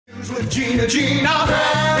With Gina.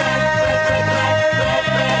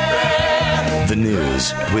 The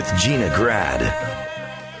news with GinaNews-Fri.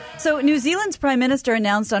 So New Zealand's Prime Minister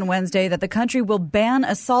announced on Wednesday that the country will ban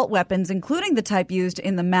assault weapons, including the type used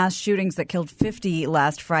in the mass shootings that killed 50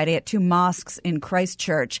 last Friday at two mosques in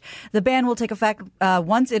Christchurch. The ban will take effect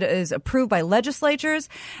once it is approved by legislatures.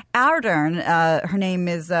 Ardern, her name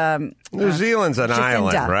is... New Zealand's an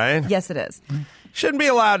island, right? Yes, it is. Shouldn't be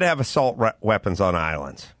allowed to have assault weapons on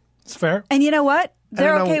islands. It's fair. And you know what?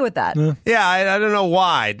 They're okay with that. Yeah, I don't know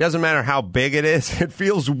why. It doesn't matter how big it is. It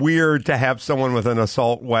feels weird to have someone with an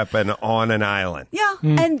assault weapon on an island. Yeah,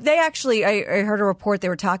 and they actually, I heard a report, they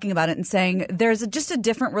were talking about it and saying there's just a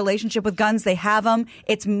different relationship with guns. They have them.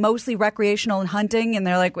 It's mostly recreational and hunting, and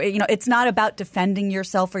they're like, it's not about defending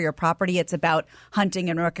yourself or your property. It's about hunting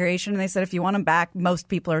and recreation. And they said if you want them back, most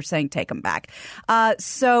people are saying take them back.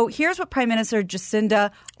 So here's what Prime Minister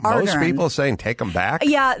Jacinda Ardern... Most people saying take them back?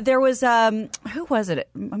 Yeah, there was, who was it?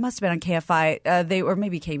 It must have been on KFI. They or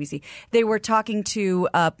maybe KBC. They were talking to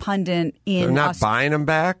a pundit in. They're not buying them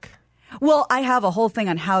back? Well, I have a whole thing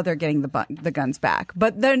on how they're getting the guns back,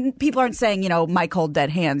 but then people aren't saying, my cold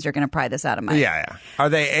dead hands. You're going to pry this out of my. Yeah. Are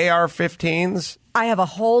they AR-15s? I have a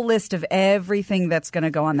whole list of everything that's going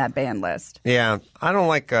to go on that ban list. Yeah, I don't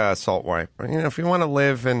like assault rifle. If you want to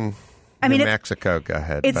live in. New Mexico, go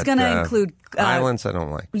ahead. It's going to include islands. I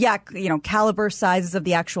don't like. Yeah, caliber sizes of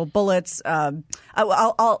the actual bullets. I'll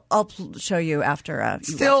show you after.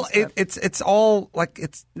 Still, it's all like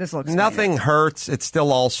it's. This looks nothing hurts. It's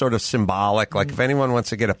still all sort of symbolic. Like if anyone wants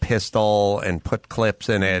to get a pistol and put clips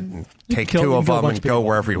in it and take two of them and go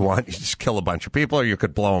wherever you want, you just kill a bunch of people, or you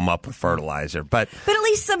could blow them up with fertilizer. But at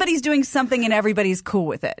least somebody's doing something and everybody's cool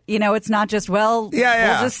with it. It's not just we'll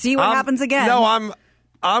just see what happens again. No,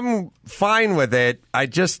 I'm fine with it.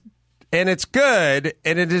 And it's good,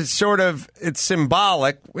 and it is it's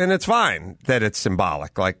symbolic, and it's fine that it's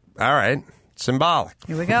symbolic. Like, all right, symbolic.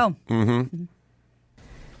 Here we go. Mm-hmm.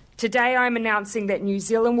 Today I'm announcing that New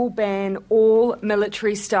Zealand will ban all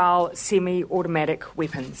military-style semi-automatic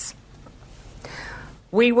weapons.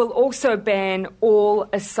 We will also ban all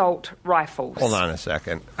assault rifles. Hold on a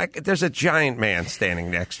second. There's a giant man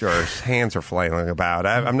standing next to her. His hands are flailing about.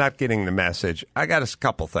 I'm not getting the message. I got a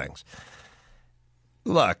couple things.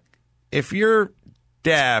 Look, if you're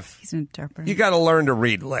deaf, he's an interpreter. You got to learn to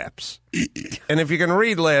read lips. And if you can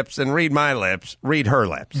read lips and read my lips, read her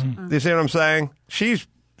lips. Mm-hmm. You see what I'm saying? She's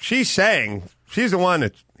saying, she's the one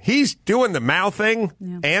that, he's doing the mouthing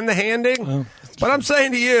and the handing. But I'm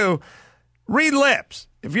saying to you, read lips.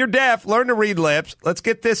 If you're deaf, learn to read lips. Let's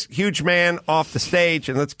get this huge man off the stage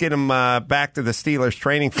and let's get him back to the Steelers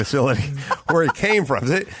training facility where he came from.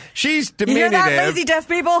 She's diminutive. You hear that, lazy deaf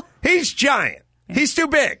people? He's giant. He's too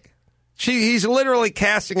big. He's literally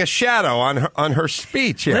casting a shadow on her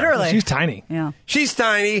speech here. Literally. She's tiny. Yeah. She's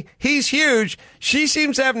tiny. He's huge. She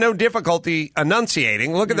seems to have no difficulty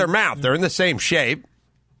enunciating. Look at their mouth. They're in the same shape.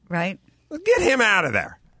 Right. Get him out of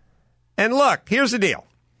there. And look, here's the deal.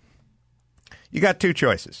 You got two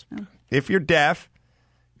choices. If you're deaf,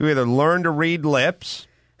 you either learn to read lips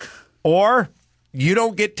or you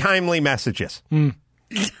don't get timely messages.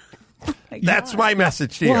 That's my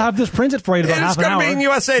message to you. We'll have this printed for you in about half an hour. It's going to be in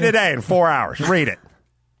USA Today in 4 hours. Read it.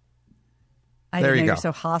 There you go. You're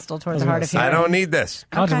so hostile towards the hard of hearing. I don't need this.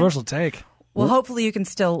 Controversial take. Well, hopefully you can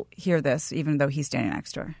still hear this, even though he's standing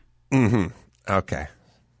next to her. Mm-hmm. Okay.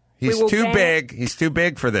 He's too big. He's too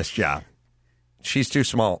big for this job. She's too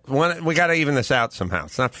small. We got to even this out somehow.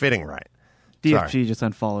 It's not fitting right. DFG just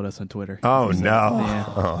unfollowed us on Twitter. Oh, no. Yeah.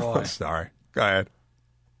 Oh, sorry. Go ahead.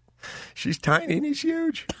 She's tiny and he's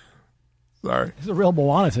huge. Sorry. It's a real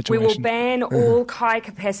Moana situation. We will ban all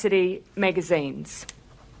high-capacity magazines.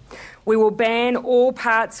 We will ban all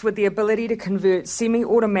parts with the ability to convert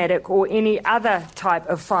semi-automatic or any other type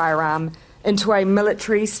of firearm into a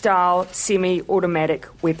military-style semi-automatic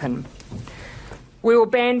weapon. We will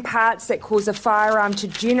ban parts that cause a firearm to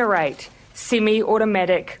generate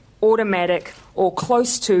semi-automatic, automatic, or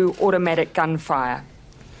close to automatic gunfire.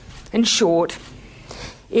 In short,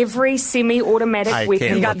 every semi-automatic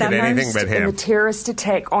weapon used in the terrorist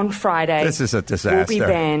attack on Friday this is a disaster. Will be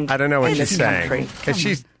banned. I don't know what she's saying.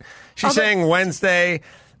 She's saying Wednesday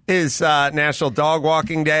is National Dog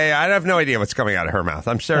Walking Day. I have no idea what's coming out of her mouth.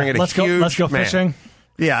 I'm staring at a huge man. Let's go fishing.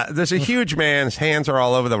 Yeah, there's a huge man. His hands are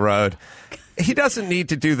all over the road. He doesn't need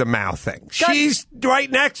to do the mouth thing. She's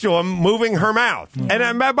right next to him moving her mouth.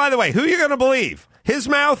 And by the way, who are you going to believe? His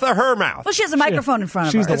mouth or her mouth? Well, she has a microphone in front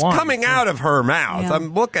of she's her. the one. It's coming out of her mouth. Yeah.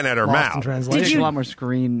 I'm looking at her Lost in mouth. translation. There's a lot more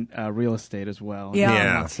screen real estate as well. Yeah.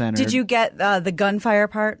 Yeah. Not centered. Did you get the gunfire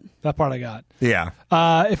part? That part I got. Yeah.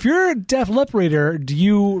 If you're a deaf lip reader, do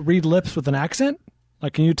you read lips with an accent?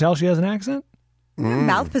 Like, can you tell she has an accent?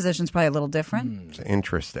 Mouth position's probably a little different. It's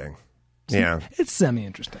interesting. Yeah. It's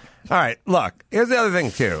semi-interesting. All right. Look, here's the other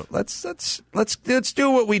thing too. Let's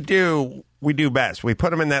do what we do. We do best. We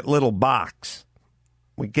put them in that little box.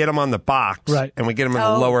 We get them on the box, right, and we get them in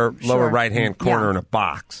the lower right-hand corner Yeah. in a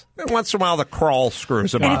box. And once in a while, the crawl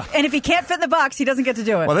screws them up. And if he can't fit in the box, he doesn't get to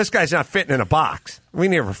do it. Well, this guy's not fitting in a box. We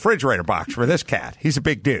need a refrigerator box for this cat. He's a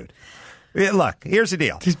big dude. Yeah, look, here's the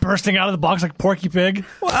deal. He's bursting out of the box like Porky Pig.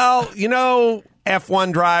 Well, you know,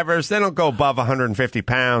 F1 drivers, they don't go above 150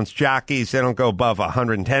 pounds. Jockeys, they don't go above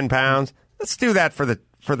 110 pounds. Let's do that for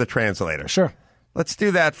the translator. Sure. Let's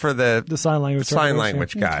do that for the sign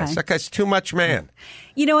language guys. Okay. That guy's too much man.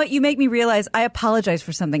 You know what? You make me realize I apologize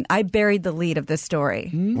for something. I buried the lead of this story.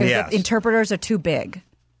 Yes. The interpreters are too big.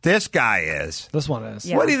 This guy is. This one is.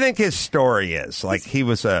 Yeah. What do you think his story is? Like he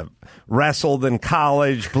was wrestled in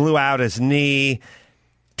college, blew out his knee,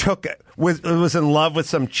 was in love with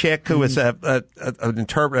some chick who was an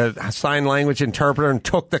interpreter, a sign language interpreter, and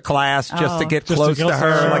took the class just to get close to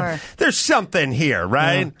her. Sure. Like, there's something here,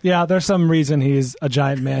 right? Yeah, there's some reason he's a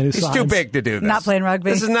giant man. He's too big to do this. Not playing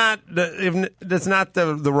rugby. This is not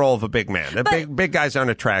the role of a big man. Big guys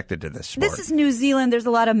aren't attracted to this sport. This is New Zealand. There's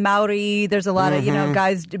a lot of Maori. There's a lot of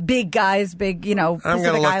guys, big I'm Pacific going to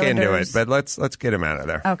look Islanders. into it, but let's get him out of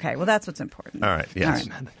there. Okay, well, that's what's important. All right, yes.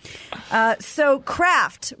 All right. So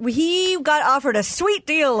Kraft, he got offered a sweet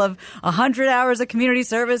deal of 100 hours of community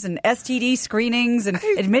service and STD screenings and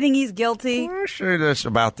admitting he's guilty. I'll show you this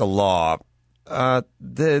about the law.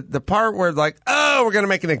 The part where we're going to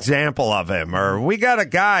make an example of him, or we got a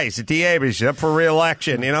guy, he's a DA, but he's up for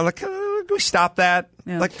re-election. You know, like, can we stop that?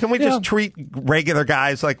 Yeah. Like, can we just treat regular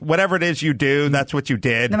guys like whatever it is you do, that's what you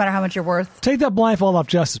did? No matter how much you're worth. Take that blindfold off,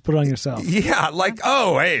 Justice. Put it on yourself. Yeah, like,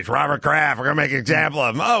 hey, it's Robert Kraft. We're going to make an example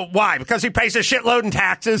of him. Oh, why? Because he pays a shitload in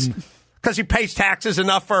taxes? Because he pays taxes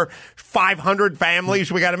enough for 500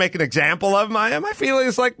 families? We got to make an example of him? My feeling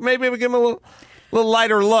is like maybe we give him a little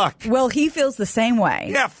lighter look. Well, he feels the same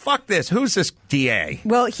way. Yeah, fuck this. Who's this DA?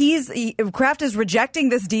 Well, Kraft is rejecting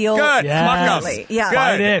this deal. Good. Yes. Fuck him. Yeah.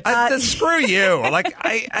 Good. Fight it. Screw you. Like,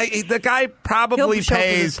 the guy probably He'll show up with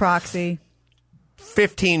his pays proxy.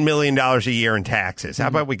 $15 million a year in taxes. How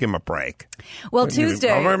about we give him a break? Well, I'm Tuesday.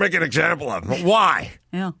 going to make an example of him. Why?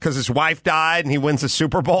 Yeah. Because his wife died and he wins the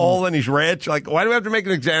Super Bowl and he's rich. Like, why do we have to make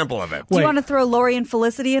an example of him? Do you want to throw Lori and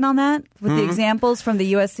Felicity in on that with the examples from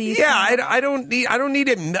the USC? Yeah, I don't need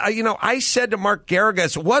him. You know, I said to Mark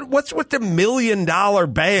Garrigus, what's with the $1 million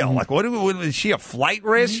bail? Like, is she a flight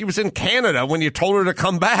risk? She was in Canada when you told her to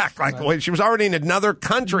come back. Like, when she was already in another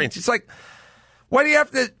country. And she's like, why do you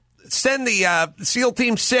have to send the SEAL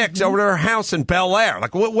Team 6 over to her house in Bel Air?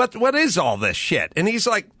 Like, what is all this shit? And he's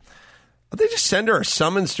like, they just send her a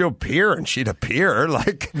summons to appear and she'd appear.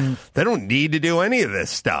 Like, they don't need to do any of this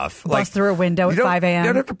stuff. Bust through a window at 5 a.m. You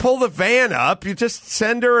don't have to pull the van up. You just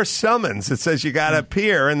send her a summons that says you got to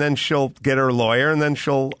appear, and then she'll get her lawyer, and then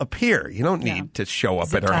she'll appear. You don't need to show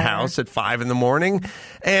up at her house at 5 in the morning.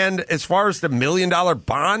 And as far as the $1 million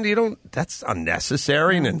bond, that's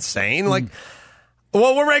unnecessary and insane. Like,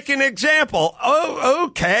 well, we're making an example. Oh,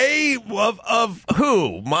 okay. Of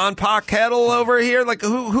who? Mon Pa Kettle over here? Like,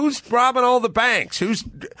 who's robbing all the banks?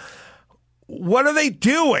 What are they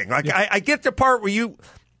doing? Like, I get the part where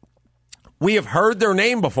we have heard their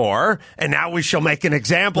name before, and now we shall make an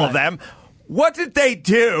example of them. What did they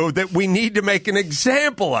do that we need to make an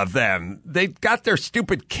example of them? They got their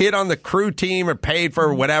stupid kid on the crew team or paid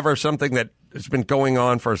for whatever, something that has been going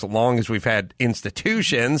on for as long as we've had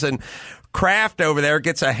institutions, and Kraft over there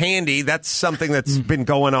gets a handy. That's something that's been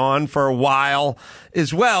going on for a while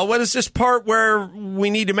as well. What is this part where we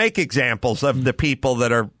need to make examples of the people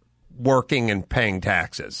that are working and paying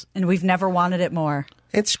taxes? And we've never wanted it more.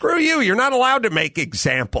 And screw you. You're not allowed to make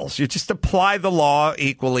examples. You just apply the law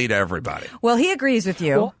equally to everybody. Well, he agrees with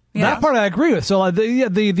you. Well, that part I agree with. So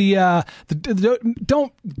don't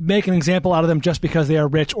make an example out of them just because they are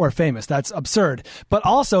rich or famous. That's absurd. But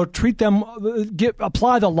also treat them,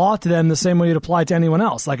 apply the law to them the same way you'd apply to anyone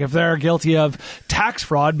else. Like if they're guilty of tax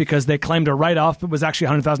fraud because they claimed a write-off, it was actually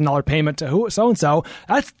a $100,000 payment to so-and-so,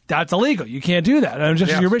 that's illegal. You can't do that. And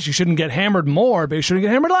just as you're rich, you shouldn't get hammered more, but you shouldn't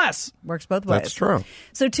get hammered less. Works both ways. That's true.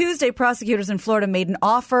 So Tuesday, prosecutors in Florida made an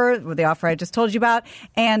offer, the offer I just told you about,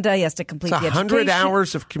 and he has to complete it's the 100 education.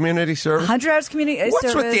 hours of community service? 100 hours community service.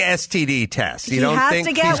 What's with the STD test? You He don't has think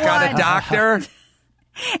to get he's got one. a doctor?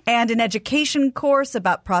 and an education course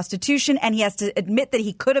about prostitution, and he has to admit that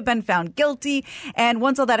he could have been found guilty. And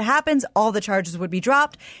once all that happens, all the charges would be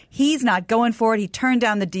dropped. He's not going for it. He turned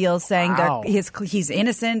down the deal, saying he's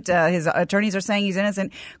innocent. His attorneys are saying he's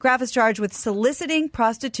innocent. Kraft is charged with soliciting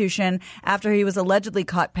prostitution after he was allegedly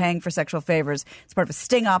caught paying for sexual favors. It's part of a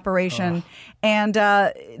sting operation. And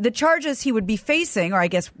the charges he would be facing, or I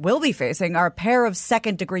guess will be facing, are a pair of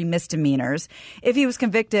second-degree misdemeanors. If he was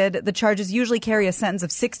convicted, the charges usually carry a sentence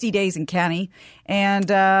of 60 days in county, and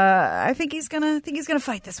I think he's gonna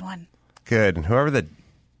fight this one. Good. And whoever the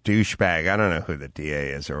douchebag, I don't know who the DA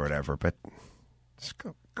is or whatever, but just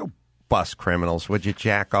go bust criminals. Would you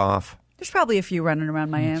jack off? There's probably a few running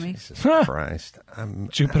around Miami. Jesus Christ.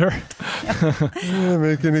 Jupiter.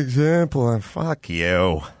 Make an example. Fuck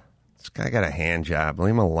you. This guy got a hand job.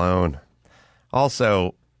 Leave him alone.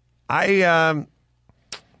 Also, I'm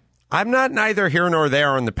not neither here nor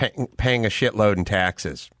there on the paying a shitload in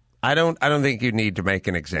taxes. I don't think you need to make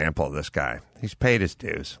an example of this guy. He's paid his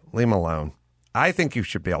dues. Leave him alone. I think you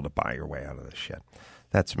should be able to buy your way out of this shit.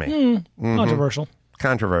 That's me. Controversial.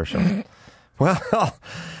 Well,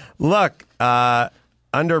 look,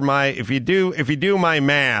 if you do my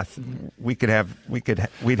math, we'd have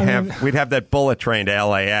that bullet train to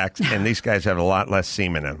LAX, and these guys have a lot less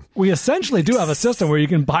semen in them. We essentially do have a system where you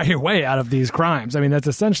can buy your way out of these crimes. I mean, that's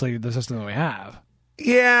essentially the system that we have.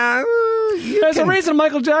 Yeah. There's a reason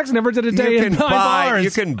Michael Jackson never did a day in 9 bars. You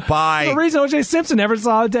can buy. There's a reason O.J. Simpson never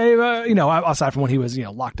saw a day, aside from when he was,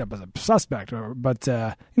 locked up as a suspect, but,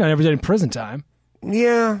 never did in prison time.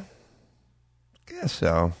 Yeah. Guess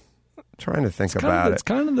so. I'm trying to think about it. It's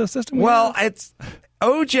kind of the system. It's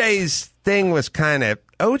OJ's thing was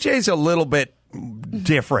OJ's a little bit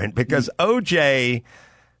different because OJ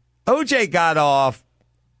got off.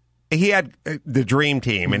 He had the dream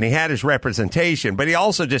team and he had his representation, but he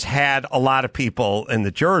also just had a lot of people in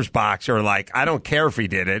the jurors box who are like, I don't care if he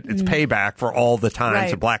did it. It's payback for all the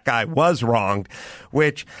times a black guy was wronged,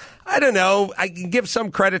 which I don't know. I can give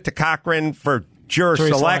some credit to Cochran for jury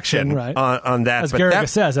selection right. on that. As Garriga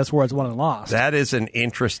says, that's where it's won and lost. That is an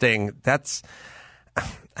interesting,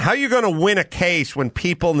 how are you going to win a case when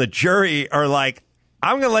people in the jury are like,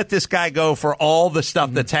 I'm going to let this guy go for all the stuff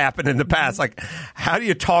that's happened in the past. Like, how do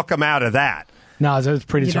you talk him out of that? No, it's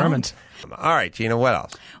predetermined. All right, Gina, what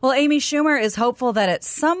else? Well, Amy Schumer is hopeful that at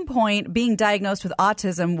some point being diagnosed with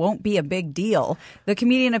autism won't be a big deal. The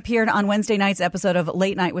comedian appeared on Wednesday night's episode of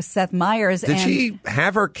Late Night with Seth Meyers. Did she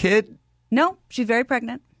have her kid? No, she's very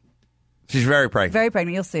pregnant. She's very pregnant. Very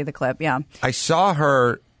pregnant. You'll see the clip, yeah. I saw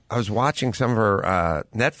her, I was watching some of her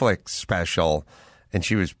Netflix special, and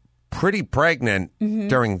she was pretty pregnant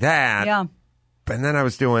during that. Yeah. And then I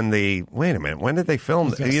was doing wait a minute, when did they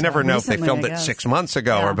film it? You never know if they filmed it 6 months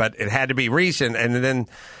ago, but it had to be recent. And then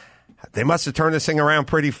they must have turned this thing around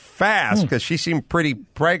pretty fast because she seemed pretty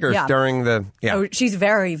preggers during the... Yeah. Oh, she's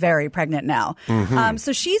very, very pregnant now.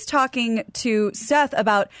 So she's talking to Seth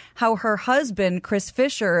about how her husband, Chris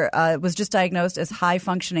Fisher, was just diagnosed as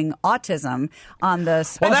high-functioning autism on the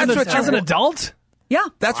special... Well, that's what as an adult? Yeah.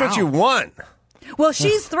 That's what you want. Well,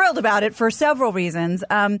 she's thrilled about it for several reasons.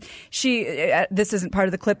 This isn't part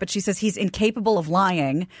of the clip, but she says he's incapable of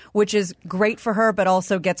lying, which is great for her, but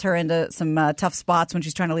also gets her into some tough spots when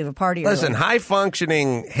she's trying to leave a party. Listen,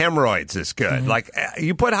 high-functioning hemorrhoids is good. Like,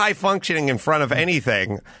 you put high-functioning in front of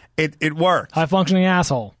anything, it works. High-functioning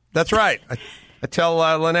asshole. That's right. I tell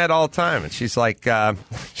Lynette all the time, and she's like,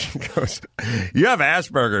 she goes, you have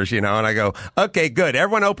Asperger's, and I go, okay, good.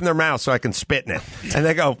 Everyone open their mouth so I can spit in it. And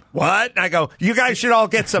they go, what? And I go, you guys should all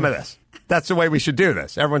get some of this. That's the way we should do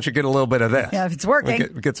this. Everyone should get a little bit of this. Yeah, if it's working.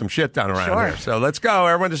 We get some shit done around here. So let's go.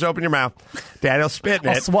 Everyone just open your mouth. Daddy'll spit in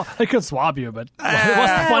it. They could swab you, but what's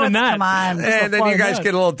the fun in that? Come on. And then you guys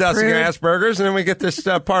get a little dust of your Asperger's, and then we get this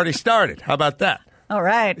party started. How about that? All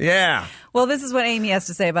right. Yeah. Well, this is what Amy has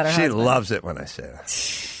to say about her husband. She loves it when I say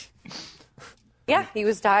that. Yeah, he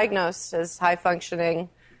was diagnosed as high-functioning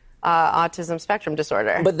autism spectrum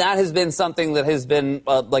disorder. But that has been something that has been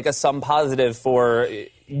like a sum positive for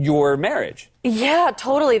your marriage. Yeah,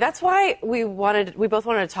 totally. That's why we both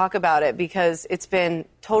wanted to talk about it, because it's been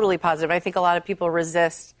totally positive. I think a lot of people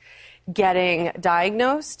resist getting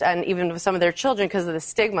diagnosed, and even with some of their children, because of the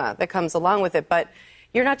stigma that comes along with it. But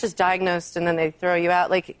you're not just diagnosed and then they throw you out.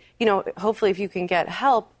 Like, hopefully if you can get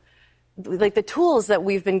help, like the tools that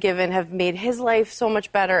we've been given have made his life so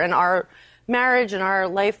much better and our marriage and our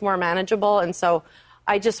life more manageable. And so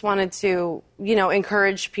I just wanted to,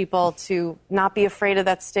 encourage people to not be afraid of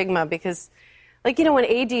that stigma, because Like, when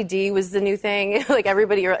ADD was the new thing, like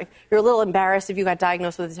everybody, you're a little embarrassed if you got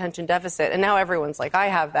diagnosed with attention deficit, and now everyone's like, I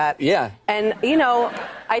have that. Yeah. And,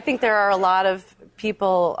 I think there are a lot of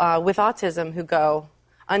people with autism who go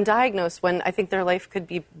undiagnosed when I think their life could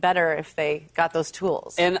be better if they got those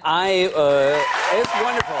tools. And it's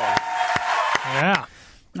wonderful. Yeah.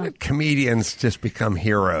 Comedians just become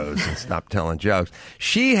heroes and stop telling jokes.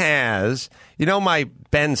 She has, my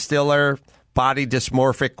Ben Stiller body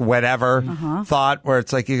dysmorphic whatever thought where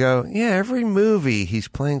it's like you go, yeah, every movie he's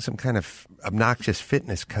playing some kind of obnoxious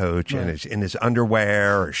fitness coach and is in his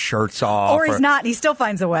underwear or shirts off. Or he's not. He still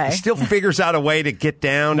finds a way. He still figures out a way to get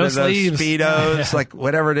down No to those sleeves. Speedos, like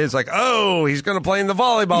whatever it is. Like, oh, he's going to play in the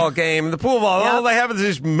volleyball game, the pool ball. Yep. All they have is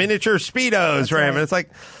these miniature Speedos for him. right. And it's like,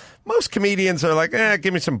 most comedians are like,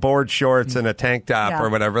 give me some board shorts and a tank top or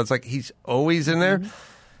whatever. It's like he's always in there.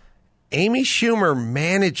 Amy Schumer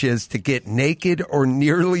manages to get naked or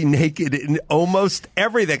nearly naked in almost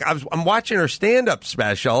everything. I'm watching her stand-up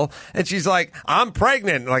special, and she's like, I'm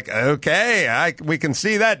pregnant. Like, okay, we can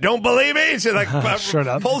see that. Don't believe me? She like Shut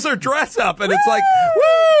up. pulls her dress up, and it's like,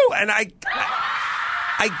 woo! And I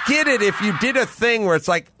get it if you did a thing where it's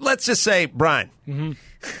like, let's just say, Brian,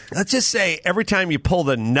 let's just say every time you pull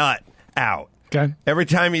the nut out, Okay. every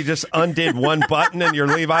time you just undid one button in your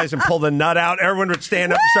Levi's and pulled the nut out, everyone would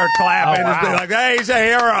stand up and start clapping and be like, hey, he's a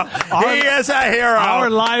hero. He is a hero. Our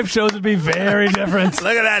live shows would be very different.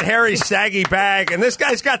 Look at that hairy, saggy bag. And this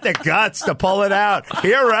guy's got the guts to pull it out.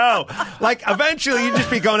 Hero. Like, eventually you'd just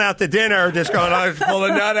be going out to dinner, just going, I just pull the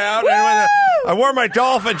nut out. And I wore my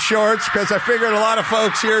dolphin shorts because I figured a lot of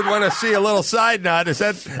folks here would want to see a little side nut. Is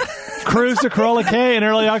that... Cruise to Corolla K in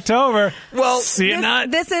early October. Well, see it not.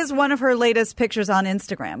 This is one of her latest pictures on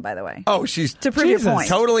Instagram, by the way. Oh, she's To prove Jesus. your point.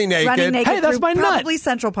 totally naked. Running naked Hey, that's through my nut. probably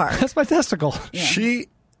Central Park. That's my testicle. She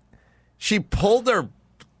pulled her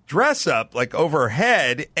dress up like over her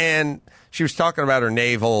head, and she was talking about her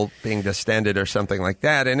navel being distended or something like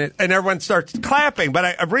that, and everyone starts clapping. But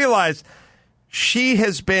I realized she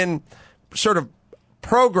has been sort of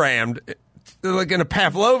programmed, like in a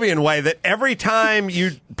Pavlovian way, that every time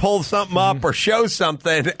you pull something up or show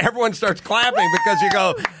something, everyone starts clapping because you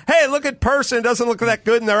go, hey, look at person doesn't look that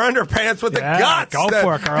good in their underpants with the guts. Go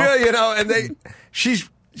for it, Carl. And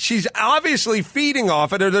she's obviously feeding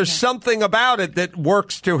off it, or there's something about it that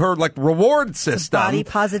works to her like reward system. Body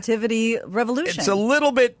positivity revolution. It's a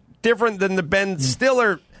little bit different than the Ben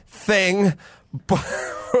Stiller thing. But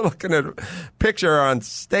we're looking at a picture on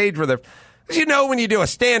stage with her. When you do a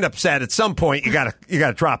stand-up set, at some point you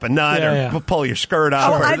gotta drop a nut or pull your skirt up.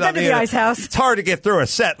 Oh, or I've been to the Ice House. It's hard to get through a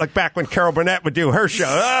set, like back when Carol Burnett would do her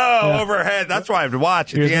show. Overhead. That's why I would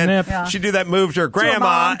watch. At Here's the the end, nip. Yeah. she'd do that move to her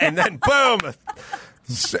grandma, and then boom,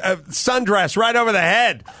 sundress right over the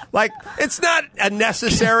head. Like, it's not a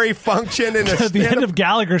necessary function in a At the end of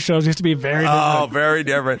Gallagher shows used to be very different. Oh, very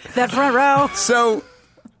different. that front row. So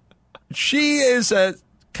she is a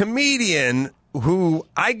comedian who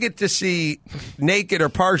I get to see naked or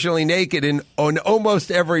partially naked on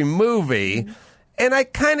almost every movie. And I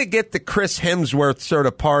kind of get the Chris Hemsworth sort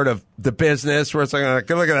of part of the business where it's like,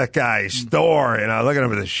 look at that guy, he's Thor, look at him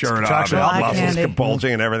with his shirt off, and contractual muscles candy.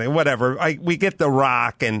 bulging and everything, whatever. We get The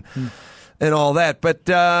Rock and all that. But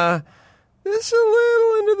this is a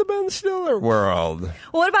little into the Ben Stiller world. Well,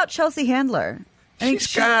 what about Chelsea Handler? I think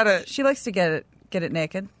She's got it. She likes to get it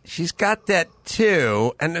naked. She's got that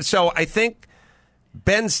too. And so I think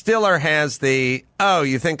Ben Stiller has the,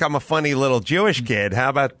 you think I'm a funny little Jewish kid? How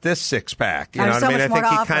about this six pack? You I know have what I so mean? I much think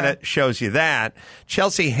more he to kind offer. of shows you that.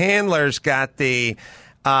 Chelsea Handler's got the,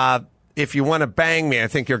 if you want to bang me, I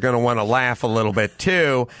think you're going to want to laugh a little bit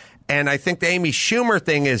too. And I think the Amy Schumer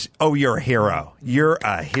thing is, you're a hero. You're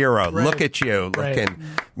a hero. Right. Look at you, Right. looking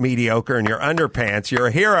mediocre in your underpants. You're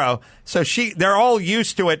a hero. So they're all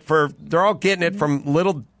used to it they're all getting it from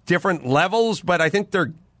little different levels, but I think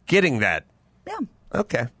they're getting that. Yeah.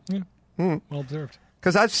 Okay. Well observed.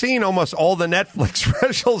 Because I've seen almost all the Netflix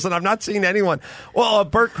specials, and I've not seen anyone. Well,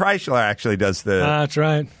 Bert Kreischer actually does the That's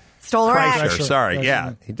right. Stole her act. Kreischer. Sorry, Kreischer.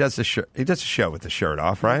 yeah, he does the he does a show with the shirt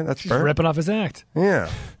off, right? That's He's Bert. ripping off his act. Yeah,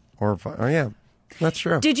 yeah, that's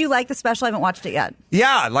true. Did you like the special? I haven't watched it yet.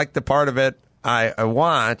 Yeah, I like the part of it I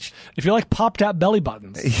watched. If you like popped out belly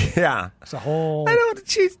buttons, Yeah, it's a whole. I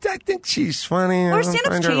think she's funny. Her I don't stand-up's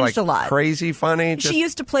find her, changed a lot. Crazy funny. She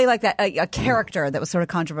used to play like that a character that was sort of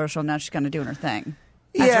controversial. Now she's going to do her thing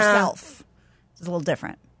as Yeah. herself. It's a little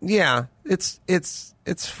different. Yeah, it's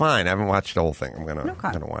fine. I haven't watched the whole thing. I'm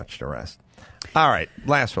gonna watch the rest. All right,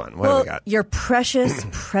 last one. What do we got? Your precious,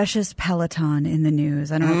 precious Peloton in the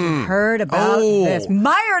news. I don't know if you've heard about this.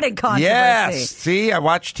 Mired in controversy. Yes. See, I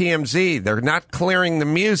watched TMZ. They're not clearing the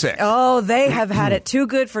music. Oh, they have had it too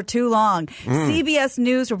good for too long. CBS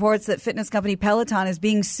News reports that fitness company Peloton is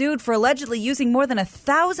being sued for allegedly using more than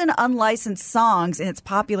 1,000 unlicensed songs in its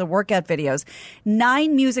popular workout videos.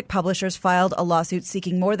 9 music publishers filed a lawsuit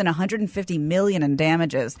seeking more than $150 million in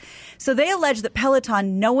damages. So they allege that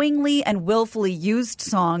Peloton knowingly and willfully used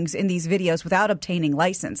songs in these videos without obtaining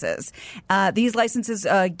licenses. These licenses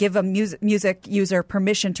give a music user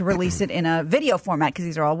permission to release it in a video format because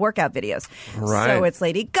these are all workout videos. Right. So it's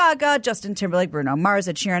Lady Gaga, Justin Timberlake, Bruno Mars,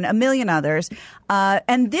 Ed Sheeran, a million others.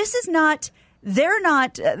 And this is not... They're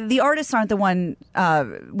not, the artists aren't the one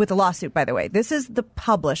with the lawsuit, by the way. This is the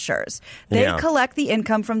publishers. They collect the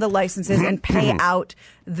income from the licenses and pay out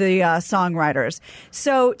the songwriters.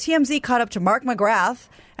 So TMZ caught up to Mark McGrath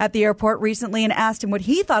at the airport recently and asked him what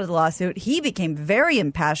he thought of the lawsuit. He became very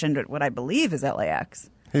impassioned at what I believe is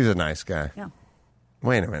LAX. He's a nice guy. Yeah.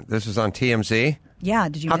 Wait a minute. This is on TMZ? Yeah.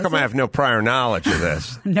 Did you How miss come it? I have no prior knowledge of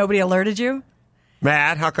this? Nobody alerted you?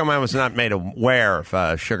 Matt, how come I was not made aware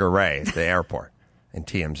of Sugar Ray at the airport in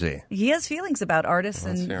TMZ? He has feelings about artists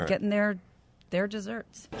and hear it. getting their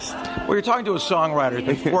desserts. Well, you're talking to a songwriter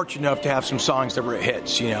who's been fortunate enough to have some songs that were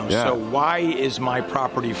hits, you know. Yeah. So why is my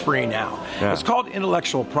property free now? Yeah. It's called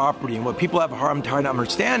intellectual property, and what people have a hard time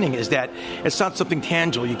understanding is that it's not something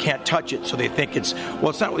tangible. You can't touch it, so they think it's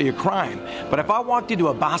not really a crime. But if I walked into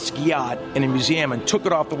a Basquiat in a museum and took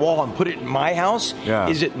it off the wall and put it in my house,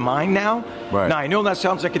 is it mine now? Right. Now, I know that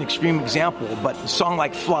sounds like an extreme example, but a song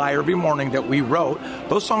like Fly Every Morning that we wrote,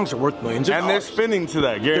 those songs are worth millions of And dollars. they're spinning to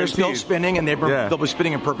that, guaranteed. They're still spinning, and they'll be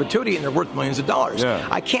spinning in perpetuity, and they're worth millions of dollars. Yeah.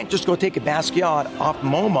 I can't just go take a Basquiat off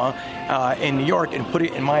MoMA in New York and put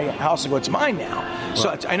it in my house and go, it's mine now. Right. So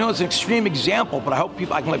I know it's an extreme example, but I hope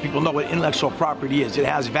I can let people know what intellectual property is. It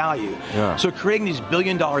has value. Yeah. So creating these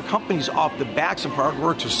billion-dollar companies off the backs of hard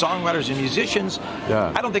work to songwriters and musicians,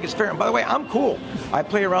 I don't think it's fair. And by the way, I'm cool. I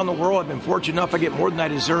play around the world. I've been fortunate enough. I get more than I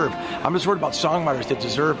deserve. I'm just worried about songwriters that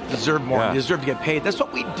deserve more. Yeah. They deserve to get paid. That's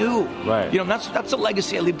what we do. Right. You know, that's a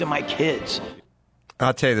legacy I leave to my kids.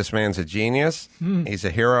 I'll tell you, this man's a genius. He's a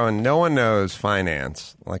hero, and no one knows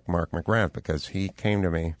finance like Mark McGrath because he came to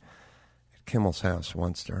me at Kimmel's house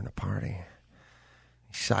once during a party.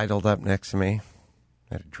 He sidled up next to me,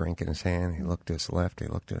 had a drink in his hand. He looked to his left, he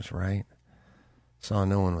looked to his right, saw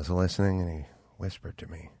no one was listening, and he whispered to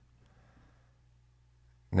me,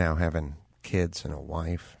 now having kids and a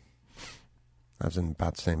wife, I was in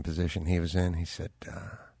about the same position he was in. He said,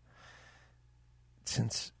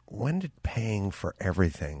 since when did paying for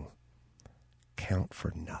everything count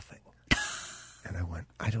for nothing? And I went,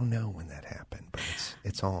 I don't know when that happened, but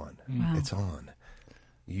it's on. Wow. It's on.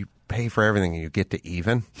 You pay for everything and you get to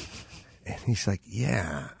even. And he's like,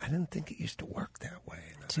 yeah, I didn't think it used to work that way.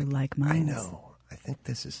 And I was like mine. I know. I think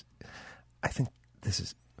this is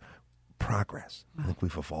progress. I think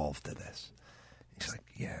we've evolved to this. He's like,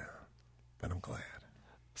 yeah, but I'm glad.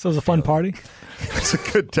 So it was a fun party? It's a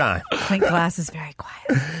good time. Clink glass is very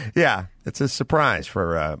quiet. Yeah, it's a surprise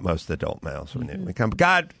for most adult males when we come.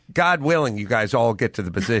 God willing, you guys all get to the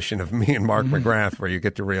position of me and Mark McGrath where you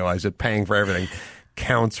get to realize that paying for everything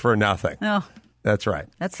counts for nothing. Oh, that's right.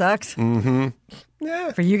 that sucks. Mm-hmm.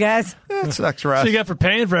 Yeah, for you guys. It sucks for us. So you get for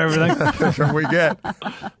paying for everything. That's what we get.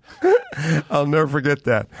 I'll never forget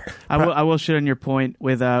that. I will shit on your point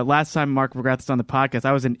with last time Mark McGrath was on the podcast,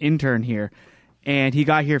 I was an intern here. And he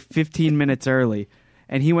got here 15 minutes early.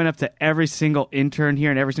 And he went up to every single intern here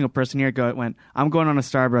and every single person here went, I'm going on a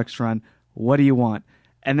Starbucks run. What do you want?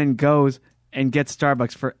 And then goes and gets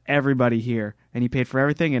Starbucks for everybody here. And he paid for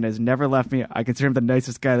everything and has never left me. I consider him the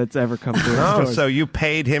nicest guy that's ever come through. Oh, so you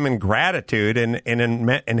paid him in gratitude and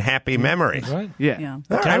in happy memories. Right. Yeah.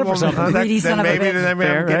 All right, well,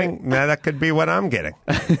 that could be what I'm getting.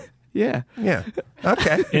 Yeah. Yeah.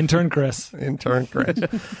 Okay. Intern Chris.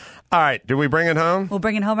 All right, do we bring it home? We'll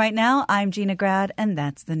bring it home right now. I'm Gina Grad, and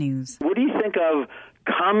that's the news. What do you think of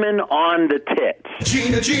coming on the tits?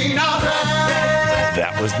 Gina.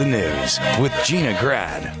 That was the news with Gina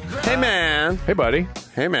Grad. Hey, man. Hey, buddy.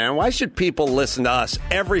 Hey, man. Why should people listen to us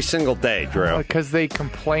every single day, Drew? Because they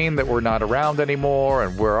complain that we're not around anymore,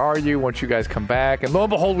 and where are you once you guys come back? And lo and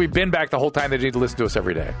behold, we've been back the whole time. They need to listen to us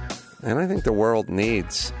every day. And I think the world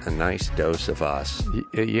needs a nice dose of us.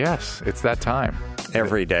 Yes, it's that time.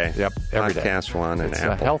 Every day. Yep, every day. Podcast One and it's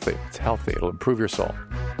Apple. Healthy. It's healthy. It'll improve your soul.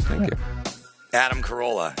 Thank you. Adam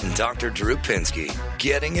Carolla and Dr. Drew Pinsky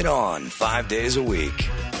getting it on 5 days a week.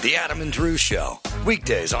 The Adam and Drew Show.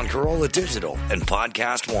 Weekdays on Carolla Digital and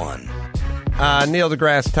Podcast One. Neil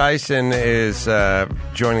deGrasse Tyson is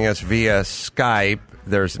joining us via Skype.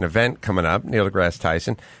 There's an event coming up, Neil deGrasse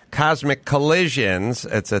Tyson, Cosmic Collisions.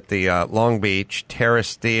 It's at the Long Beach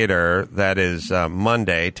Terrace Theater. That is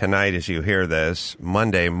Monday, tonight as you hear this,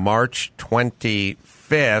 Monday, March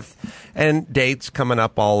 25th. And dates coming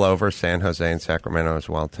up all over San Jose and Sacramento as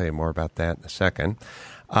well. I'll tell you more about that in a second.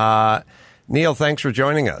 Neil, thanks for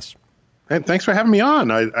joining us. Hey, thanks for having me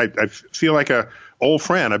on. I feel like a old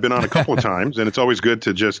friend. I've been on a couple of times, and it's always good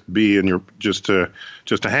to just be in your to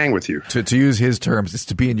hang with you. To use his terms, it's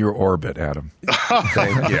to be in your orbit, Adam.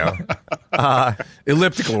 Thank you.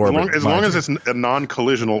 Elliptical orbit. As long as it's a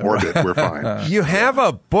non-collisional orbit, we're fine. You have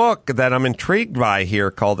a book that I'm intrigued by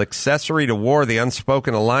here called Accessory to War, The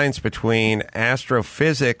Unspoken Alliance Between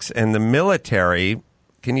Astrophysics and the Military.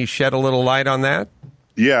 Can you shed a little light on that?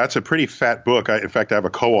 Yeah, it's a pretty fat book. In fact, I have a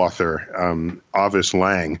co-author, Avis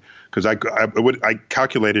Lang, because I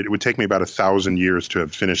calculated it would take me about 1,000 years to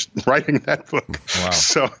have finished writing that book. Wow.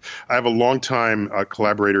 So I have a longtime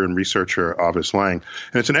collaborator and researcher, Avis Lang,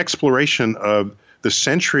 and it's an exploration of the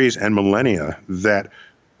centuries and millennia that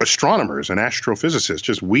astronomers and astrophysicists,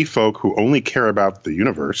 just we folk who only care about the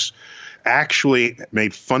universe, actually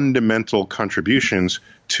made fundamental contributions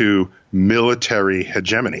to military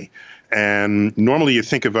hegemony. And normally you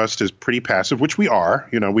think of us as pretty passive, which we are.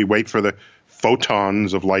 You know, we wait for the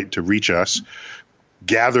photons of light to reach us,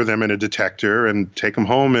 gather them in a detector, and take them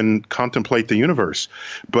home and contemplate the universe.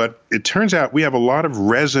 But it turns out we have a lot of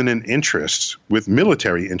resonant interests with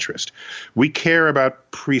military interest. We care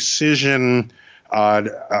about precision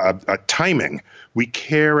timing. We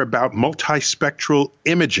care about multispectral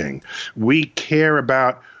imaging. We care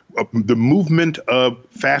about the movement of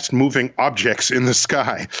fast-moving objects in the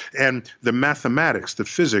sky, and the mathematics, the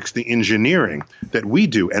physics, the engineering that we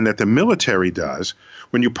do and that the military does.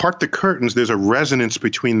 When you part the curtains, there's a resonance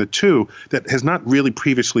between the two that has not really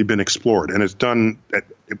previously been explored, and it's done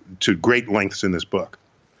to great lengths in this book.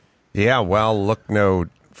 Yeah, well, look no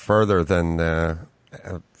further than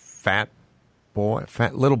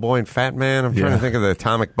Little Boy and Fat Man. I'm trying to think of the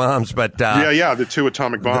atomic bombs, but the two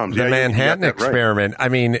atomic bombs. The Manhattan experiment. Right. I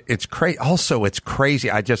mean, it's crazy. Also, it's crazy.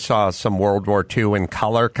 I just saw some World War II in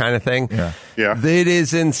color kind of thing. Yeah. It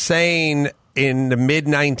is insane. In the mid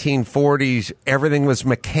 1940s, everything was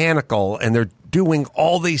mechanical, and they're doing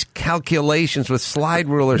all these calculations with slide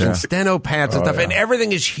rulers and steno pads and stuff, and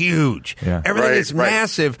everything is huge. Yeah. Everything is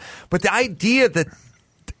massive. But the idea that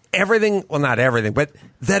everything, well, not everything, but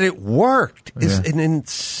that it worked is an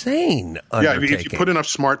insane undertaking. Yeah, if you put enough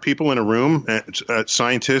smart people in a room,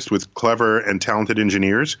 scientists with clever and talented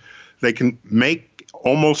engineers, they can make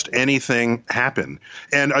almost anything happen.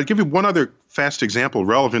 And I'll give you one other fast example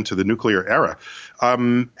relevant to the nuclear era.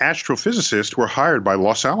 Astrophysicists were hired by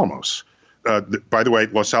Los Alamos. By the way,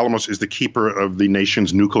 Los Alamos is the keeper of the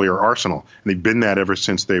nation's nuclear arsenal, and they've been that ever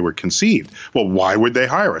since they were conceived. Well, why would they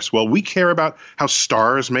hire us? Well, we care about how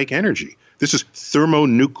stars make energy. This is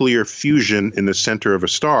thermonuclear fusion in the center of a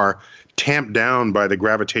star, tamped down by the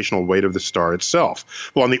gravitational weight of the star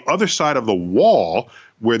itself. Well, on the other side of the wall,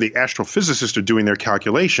 where the astrophysicists are doing their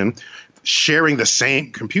calculation, sharing the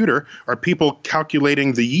same computer, are people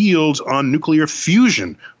calculating the yields on nuclear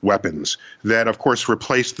fusion weapons that, of course,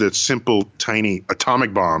 replaced the simple, tiny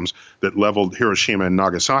atomic bombs that leveled Hiroshima and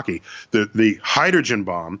Nagasaki. The hydrogen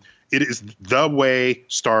bomb, it is the way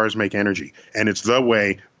stars make energy, and it's the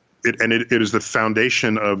way it is the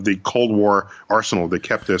foundation of the Cold War arsenal that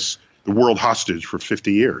kept the world hostage for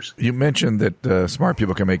 50 years. You mentioned that smart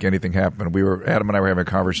people can make anything happen. Adam and I were having a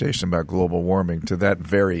conversation about global warming to that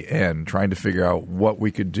very end, trying to figure out what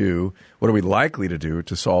we could do, what are we likely to do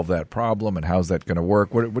to solve that problem, and how's that going to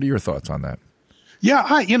work? What are your thoughts on that? Yeah,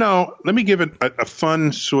 let me give it a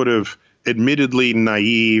fun sort of admittedly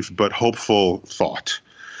naive but hopeful thought.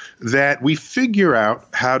 That we figure out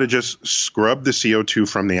how to just scrub the CO2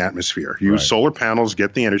 from the atmosphere, use solar panels,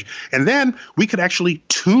 get the energy, and then we could actually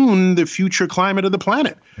tune the future climate of the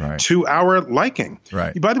planet to our liking.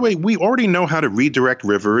 Right. By the way, we already know how to redirect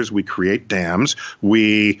rivers. We create dams.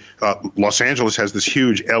 Los Angeles has this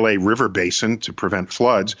huge LA river basin to prevent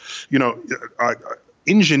floods.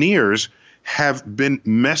 Engineers have been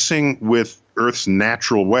messing with Earth's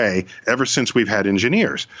natural way ever since we've had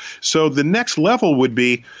engineers. So the next level would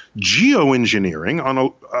be geoengineering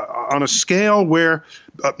on a scale where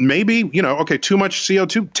maybe, too much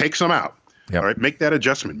CO2, take some out. Yep. All right, make that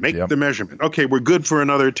adjustment, make the measurement. Okay, we're good for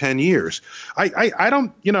another 10 years. I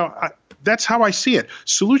don't, that's how I see it.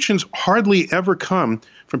 Solutions hardly ever come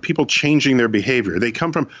from people changing their behavior. They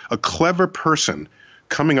come from a clever person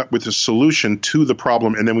coming up with a solution to the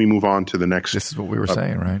problem, and then we move on to the next. This is what we were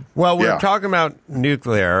saying, right? Well, we're talking about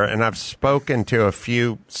nuclear, and I've spoken to a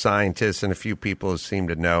few scientists and a few people who seem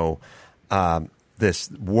to know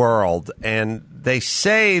this world, and they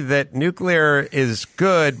say that nuclear is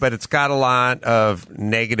good, but it's got a lot of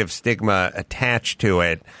negative stigma attached to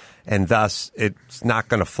it, and thus it's not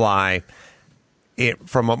going to fly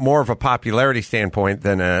from more of a popularity standpoint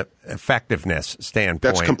than a effectiveness standpoint.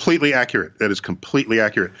 That's completely accurate. That is completely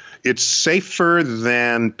accurate. It's safer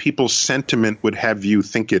than people's sentiment would have you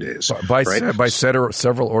think it is. By right?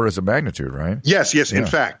 several orders of magnitude, right? Yes. Yeah. In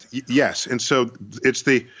fact, yes. And so it's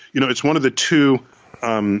it's one of the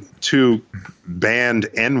two banned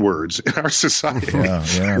N words in our society.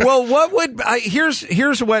 Yeah. Well, what would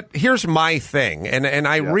here's my thing, and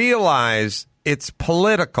I realize it's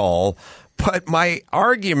political. But my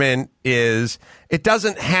argument is it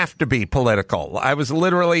doesn't have to be political. I was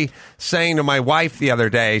literally saying to my wife the other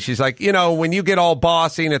day, she's like, when you get all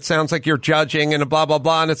bossy and it sounds like you're judging and blah, blah,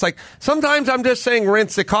 blah. And it's like, sometimes I'm just saying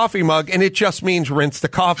rinse the coffee mug and it just means rinse the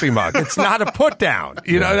coffee mug. It's not a put down.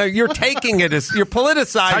 You're taking it as you're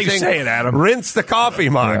politicizing. How you say it, Adam? Rinse the coffee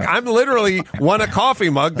mug. Yeah. I'm literally won a coffee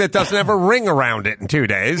mug that doesn't have a ring around it in 2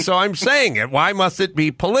 days. So I'm saying it. Why must it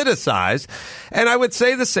be politicized? And I would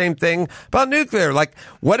say the same thing about nuclear. Like,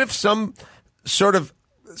 what if some sort of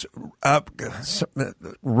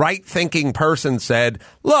right-thinking person said,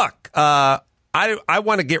 look, I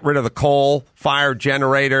want to get rid of the coal-fired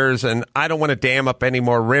generators, and I don't want to dam up any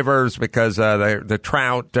more rivers because the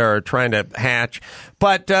trout are trying to hatch.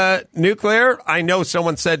 But nuclear, I know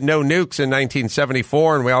someone said no nukes in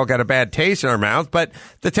 1974, and we all got a bad taste in our mouth. But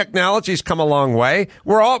the technology's come a long way.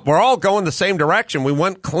 We're all going the same direction. We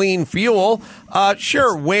want clean fuel.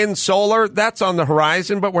 Sure, wind, solar, that's on the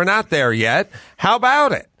horizon, but we're not there yet. How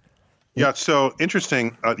about it? Yeah, it's so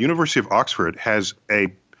interesting. The University of Oxford has a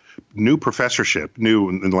new professorship, new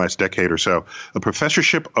in the last decade or so, a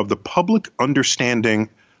professorship of the public understanding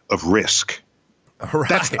of risk. Right.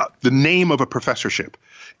 That's the name of a professorship.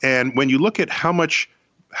 And when you look at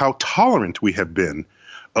how tolerant we have been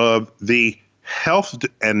of the health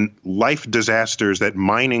and life disasters that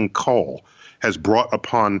mining coal has brought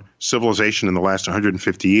upon civilization in the last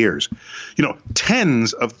 150 years,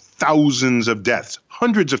 tens of thousands of deaths,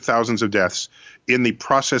 hundreds of thousands of deaths in the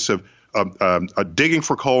process of digging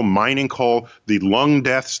for coal, mining coal, the lung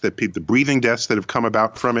deaths, the breathing deaths that have come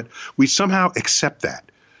about from it. We somehow accept that.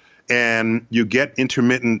 And you get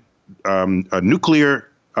intermittent nuclear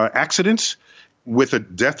accidents with a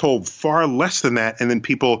death toll far less than that, and then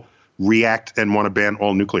people react and want to ban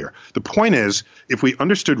all nuclear. The point is, if we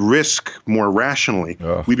understood risk more rationally,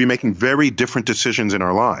 we'd be making very different decisions in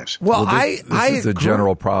our lives. Well, this is a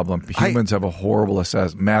general problem. Humans have a horrible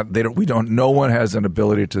assessment. No one has an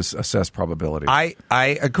ability to assess probability. I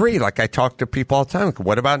agree. Like, I talk to people all the time. Like,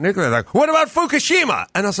 what about nuclear? Like, what about Fukushima?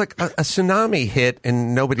 And I was like, a tsunami hit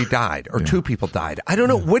and nobody died, or two people died. I don't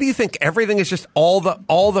know. What do you think? Everything is just all the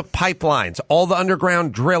pipelines, all the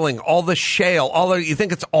underground drilling, all the shale, you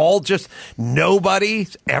think it's all just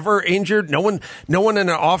nobody's ever injured? No one in an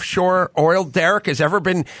offshore oil derrick has ever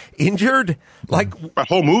been injured? Like,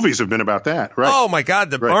 whole movies have been about that, right? Oh my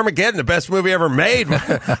God, Armageddon, the best movie ever made,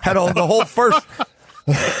 had the whole first.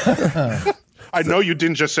 I know you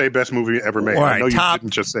didn't just say best movie ever made. Right, I know you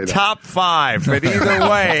didn't just say that. Top 5, but either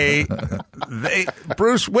way,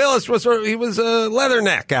 Bruce Willis was a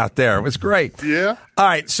leatherneck out there. It was great. Yeah. All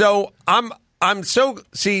right, so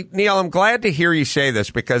Neil, I'm glad to hear you say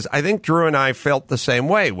this, because I think Drew and I felt the same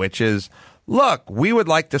way, which is, look, we would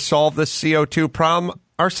like to solve this CO2 problem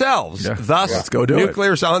ourselves. Yeah. Thus, let's go do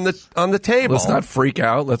nuclear's on the table. Let's not freak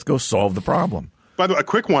out. Let's go solve the problem. By the way, a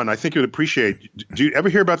quick one I think you'd appreciate. Do you ever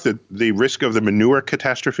hear about the risk of the manure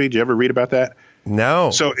catastrophe? Do you ever read about that? No.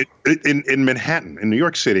 So in Manhattan, in New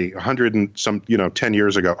York City, 110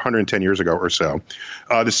 years ago or so,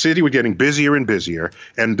 the city was getting busier and busier,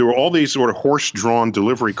 and there were all these sort of horse-drawn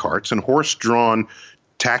delivery carts and horse-drawn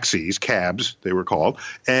taxis, cabs they were called,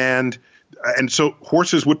 and so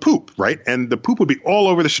horses would poop, right? And the poop would be all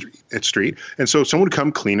over the street. And so someone would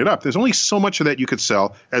come clean it up. There's only so much of that you could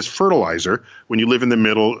sell as fertilizer when you live in the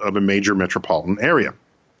middle of a major metropolitan area.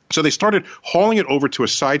 So they started hauling it over to a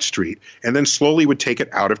side street and then slowly would take it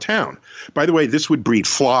out of town. By the way, this would breed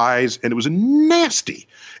flies, and it was nasty.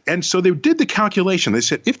 And so they did the calculation. They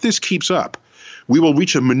said, if this keeps up, we will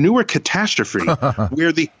reach a manure catastrophe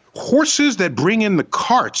where the horses that bring in the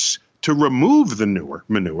carts to remove the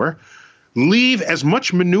manure leave as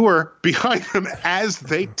much manure behind them as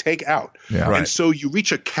they take out. Yeah. Right. And so you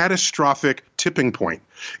reach a catastrophic tipping point.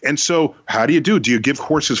 And so how do you do? Do you give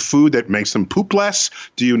horses food that makes them poop less?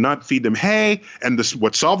 Do you not feed them hay? And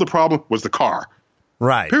what solved the problem was the car.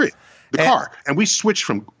 Right. Period. The car. And we switched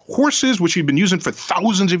from horses, which we've been using for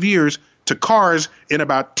thousands of years, to cars in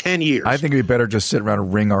about 10 years. I think we better just sit around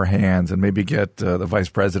and wring our hands and maybe get the vice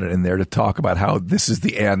president in there to talk about how this is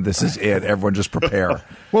the end, this is it. Everyone just prepare.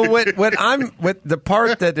 Well, what the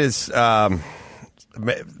part that is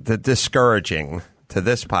the discouraging to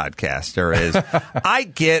this podcaster is I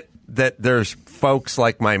get that there's folks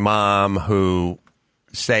like my mom who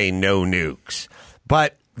say no nukes,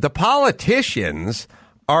 but the politicians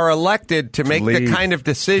are elected to make the kind of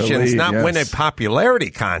decisions, not win a popularity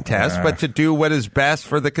contest, but to do what is best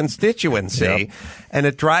for the constituency. Yep. And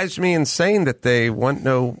it drives me insane that they want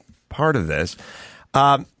no part of this.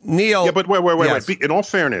 Neil. Yeah, but wait. In all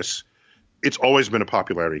fairness, it's always been a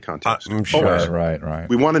popularity contest. I'm sure. Always. Right.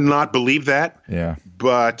 We want to not believe that. Yeah.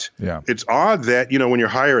 But it's odd that, when you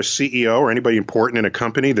hire a CEO or anybody important in a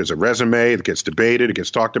company, there's a resume that gets debated, it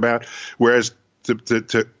gets talked about. Whereas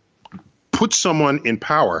to put someone in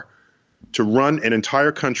power to run an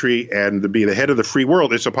entire country and to be the head of the free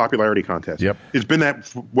world, it's a popularity contest. Yep. It's been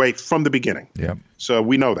that way from the beginning. Yep. So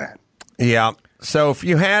we know that. Yeah. So if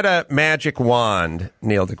you had a magic wand,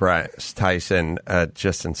 Neil deGrasse Tyson,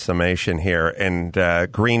 just in summation here, and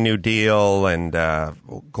Green New Deal and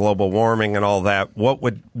global warming and all that, what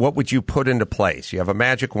would you put into place? You have a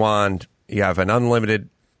magic wand. You have an unlimited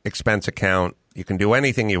expense account. You can do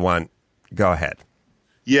anything you want. Go ahead.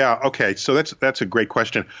 Yeah. Okay. So that's a great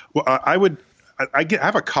question. Well, I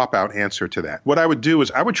have a cop-out answer to that. What I would do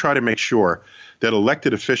is I would try to make sure that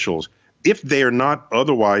elected officials, if they are not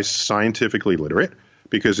otherwise scientifically literate,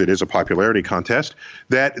 because it is a popularity contest,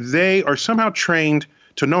 that they are somehow trained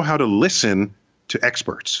to know how to listen to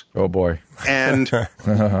experts. Oh, boy. And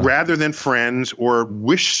rather than friends or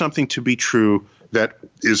wish something to be true that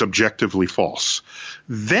is objectively false.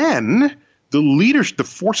 Then the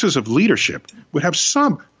forces of leadership would have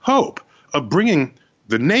some hope of bringing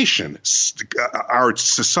the nation, our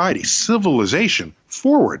society, civilization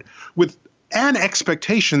forward with an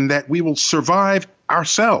expectation that we will survive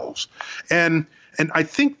ourselves. And I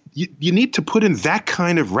think you need to put in that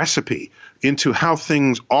kind of recipe into how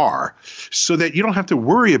things are so that you don't have to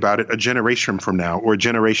worry about it a generation from now or a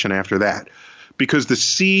generation after that, because the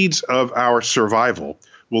seeds of our survival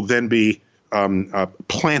will then be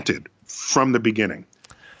planted from the beginning.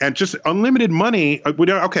 And just unlimited money,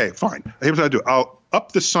 okay, fine. Here's what I'll do. I'll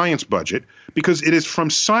up the science budget because it is from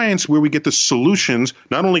science where we get the solutions,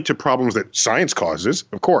 not only to problems that science causes,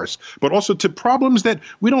 of course, but also to problems that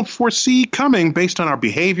we don't foresee coming based on our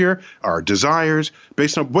behavior, our desires,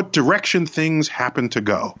 based on what direction things happen to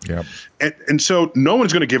go. Yep. And so no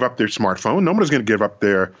one's going to give up their smartphone. No one is going to give up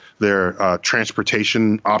their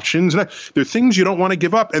transportation options. There are things you don't want to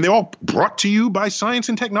give up, and they're all brought to you by science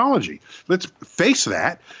and technology. Let's face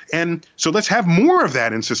that. And so let's have more of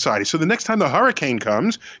that in society. So the next time the hurricane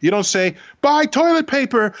comes, you don't say, buy toilet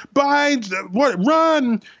paper,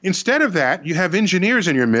 run. Instead of that, you have engineers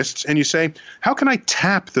in your midst, and you say, how can I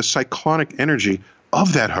tap the cyclonic energy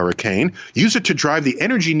of that hurricane, use it to drive the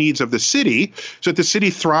energy needs of the city so that the city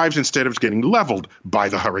thrives instead of getting leveled by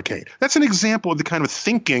the hurricane? That's an example of the kind of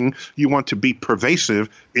thinking you want to be pervasive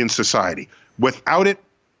in society. Without it,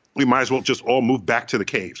 we might as well just all move back to the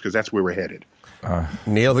caves because that's where we're headed.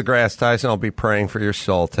 Neil deGrasse Tyson, I'll be praying for your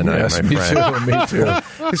soul tonight, yes, my friend. Me too.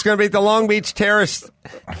 It's going to be at the Long Beach Terrace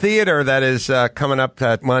Theater. That is coming up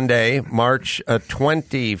that Monday, March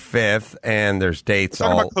 25th, and there's dates.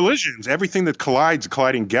 Talk about collisions, everything that collides,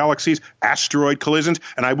 colliding galaxies, asteroid collisions,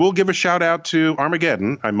 and I will give a shout out to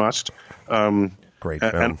Armageddon. I must. Great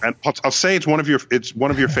film. And I'll say it's one of your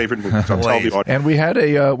favorite movies. I'll tell the audience. And we had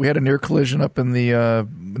a near collision up in the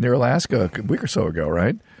near Alaska a week or so ago,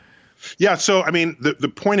 right? Yeah, so, I mean, the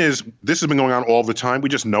point is, this has been going on all the time. We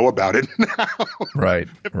just know about it now. Right.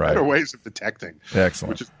 Better ways of detecting.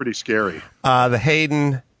 Excellent. Which is pretty scary. The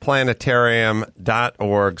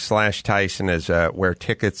HaydenPlanetarium.org/Tyson is where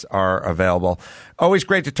tickets are available. Always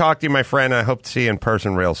great to talk to you, my friend. I hope to see you in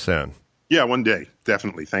person real soon. Yeah, one day.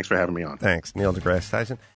 Definitely. Thanks for having me on. Thanks. Neil deGrasse Tyson.